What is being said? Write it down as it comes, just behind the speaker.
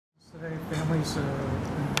Hey, families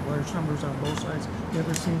in large numbers on both sides. You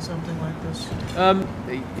ever seen something like this?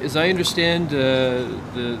 As I understand,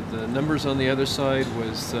 the numbers on the other side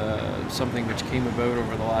was something which came about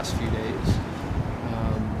over the last few days.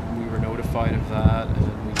 We were notified of that,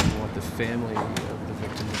 and we didn't want the family of the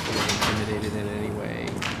victim to feel intimidated in any way.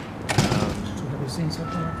 So have you seen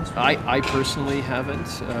something like this before? I personally haven't,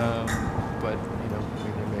 but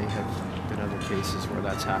there may have been other cases where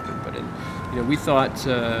that's happened. But we thought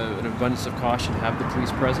an abundance of caution, have the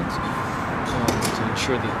police presence to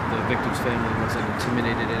ensure that the victim's family wasn't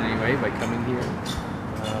intimidated in any way by coming here,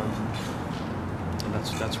 and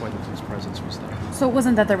that's why the police presence was there. So it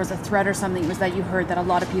wasn't that there was a threat or something; it was that you heard that a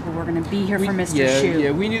lot of people were going to be here for Mr. Schuh.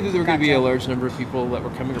 Yeah, we knew that there were going to be a large number of people that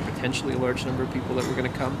were coming, or potentially a large number of people that were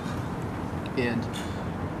going to come, and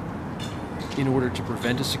in order to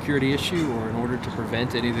prevent a security issue, or in order to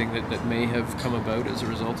prevent anything that may have come about as a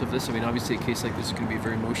result of this. I mean, obviously a case like this is going to be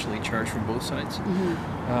very emotionally charged from both sides.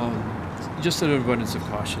 Mm-hmm. Just out of abundance of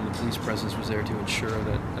caution, the police presence was there to ensure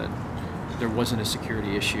that there wasn't a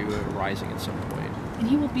security issue arising at some point. And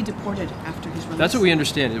he will be deported after his release? That's what we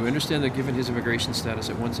understand. We understand that given his immigration status,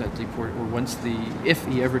 that if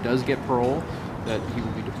he ever does get parole, that he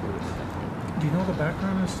will be deported at that point. Do you know the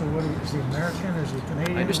background as to what is he American or is he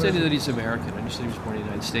Canadian? I understand that he's American. I understand he was born in the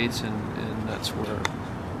United States, and that's where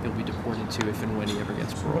he'll be deported to if and when he ever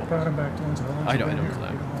gets parole. What brought him back to Owens? I don't know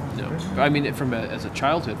that. No, I mean from his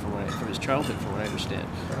childhood, from what I understand.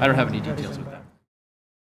 I don't have any details of that.